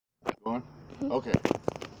Okay.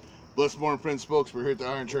 Blessed morning, friends, folks. We're here at the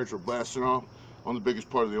IronChurch. We're blasting off on the biggest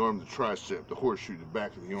part of the arm, the Tri-Ceps, the horseshoe, the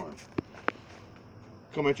back of the arm.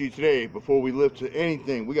 Come at you today. Before we lift to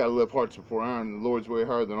anything, we got to lift hearts before iron. The Lord's way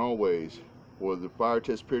higher than always. For the fire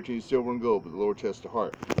tests purity, silver and gold, but the Lord tests the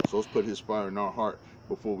heart. So let's put His fire in our heart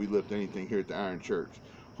before we lift anything here at the IronChurch.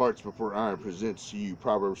 Hearts before iron presents to you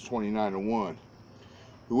Proverbs 29:1.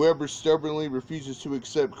 Whoever stubbornly refuses to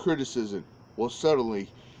accept criticism will suddenly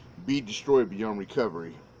be destroyed beyond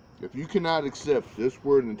recovery. If you cannot accept this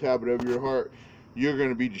word in the tablet of your heart, you're going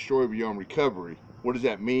to be destroyed beyond recovery. What does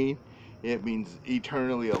that mean? It means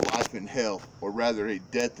eternally a life in hell, or rather a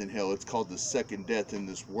death in hell. It's called the second death in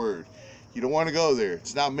this word. You don't want to go there.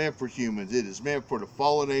 It's not meant for humans. It is meant for the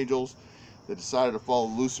fallen angels that decided to follow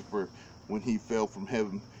Lucifer when he fell from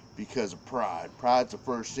heaven because of pride. Pride's the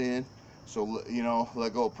first sin. So, you know,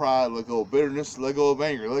 let go of pride, let go of bitterness, let go of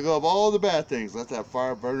anger, let go of all the bad things. Let that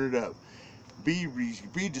fire burn it up. Be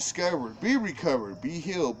discovered, be recovered, be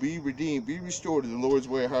healed, be redeemed, be restored in the Lord's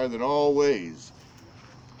way higher than all ways.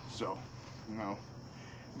 So, you know,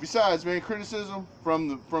 besides, man, criticism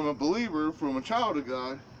from a believer, from a child of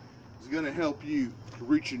God, is going to help you to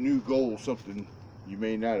reach a new goal, something you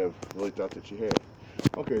may not have really thought that you had.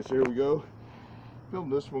 Okay, so here we go. Film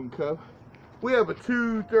this one, Cub. We have a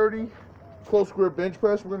 230 close grip bench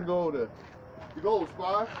press. We're going to go to the goal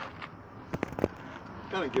spot.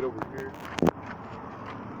 Kind of get over here.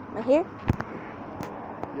 Right here?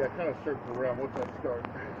 Yeah, kind of circle around once I start.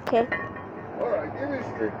 Okay. Alright, give me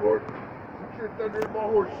a street board. Put your thunder in my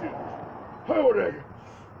horseshoes. Hold it.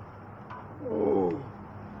 Oh.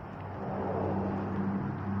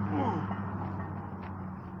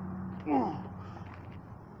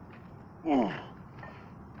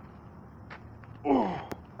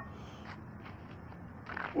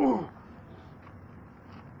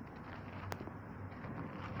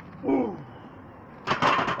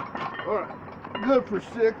 Alright, good for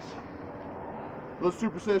 6. Let's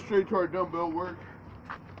superset straight to our dumbbell work.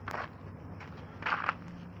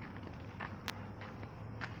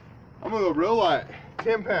 I'm gonna go real light,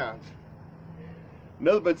 10 pounds.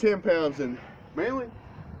 Nothing but 10 pounds, and mainly,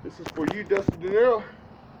 this is for you, Dustin De Niro,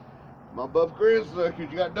 my buff grandson,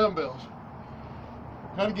 because you got dumbbells.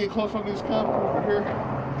 Kind of get close on these cups over here.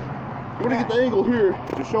 You want to get the angle here,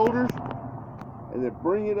 the shoulders, and then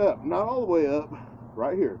bring it up, not all the way up,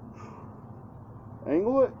 right here.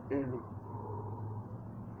 Angle it, and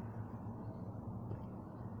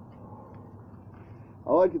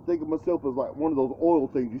I like to think of myself as like one of those oil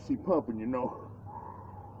things you see pumping, you know.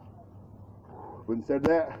 But instead of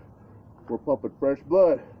that, we're pumping fresh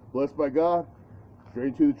blood, blessed by God,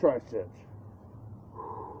 straight to the triceps.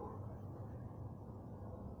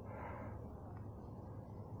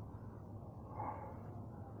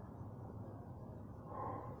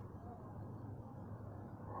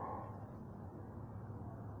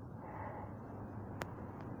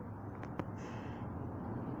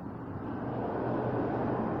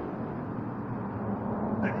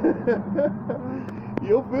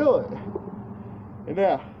 You'll feel it. And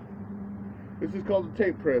now, this is called the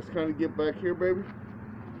tape press. Kind of get back here, baby.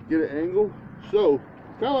 Get an angle. So,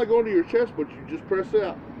 it's kind of like going to your chest, but you just press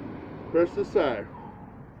out. Press this side.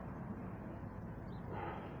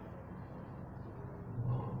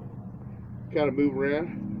 Kind of move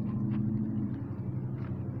around.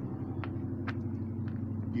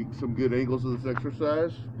 Get some good angles of this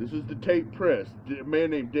exercise. This is the tape press. A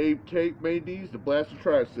man named Dave Tate made these to blast the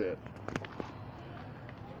tricep.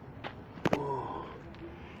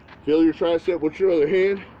 Feel your tricep with your other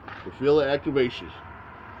hand, to feel the activation.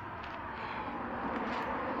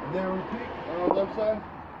 And then repeat on the left side,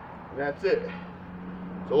 and that's it.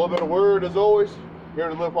 So a little bit of word as always, here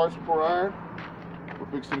to Lift Hearts Before Iron. We're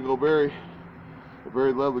fixing to go bury a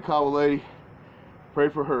very lovely Kawa lady. Pray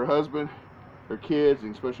for her husband, her kids,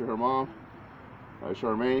 and especially her mom,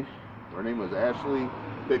 Charmaine. Her name was Ashley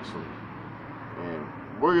Bixley. And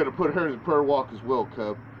we're going to put her in the prayer walk as well,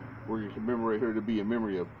 Cub. We're going to commemorate her to be a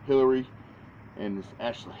memory of Hillary and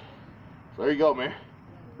Ashley. So there you go, man.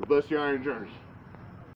 God bless your iron journey.